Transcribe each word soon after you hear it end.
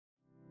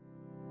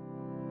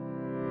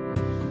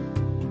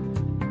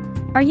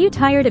Are you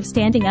tired of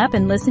standing up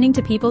and listening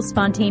to people's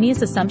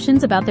spontaneous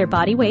assumptions about their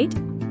body weight?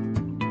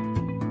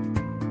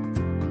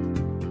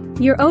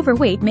 Your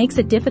overweight makes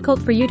it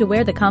difficult for you to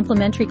wear the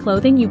complimentary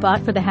clothing you bought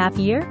for the half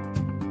year?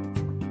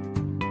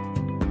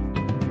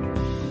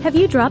 Have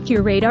you dropped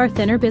your radar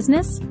thinner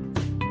business?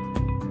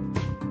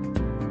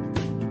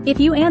 If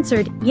you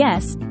answered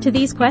yes to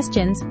these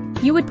questions,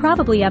 you would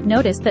probably have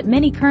noticed that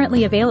many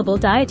currently available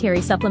dietary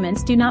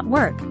supplements do not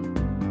work.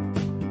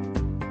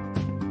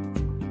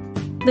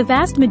 The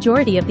vast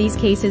majority of these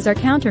cases are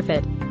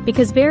counterfeit,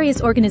 because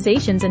various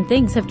organizations and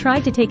things have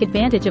tried to take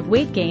advantage of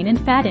weight gain and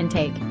fat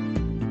intake.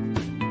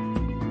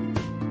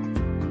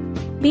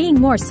 Being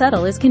more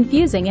subtle is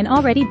confusing and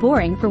already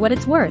boring for what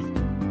it's worth.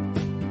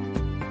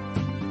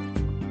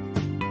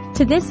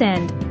 To this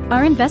end,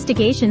 our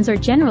investigations are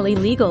generally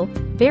legal,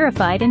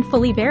 verified and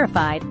fully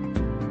verified.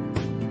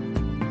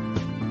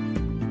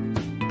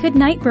 Could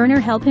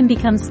Nightburner help him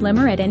become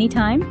slimmer at any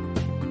time?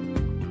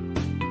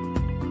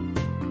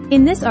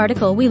 In this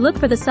article we look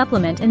for the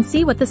supplement and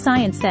see what the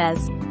science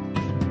says.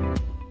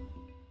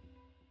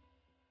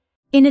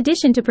 In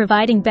addition to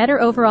providing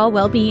better overall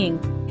well-being,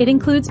 it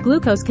includes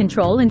glucose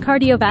control and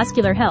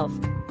cardiovascular health.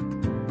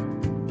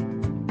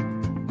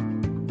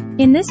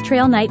 In this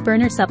Trail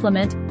Nightburner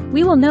supplement,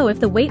 we will know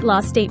if the weight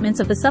loss statements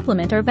of the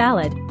supplement are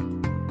valid.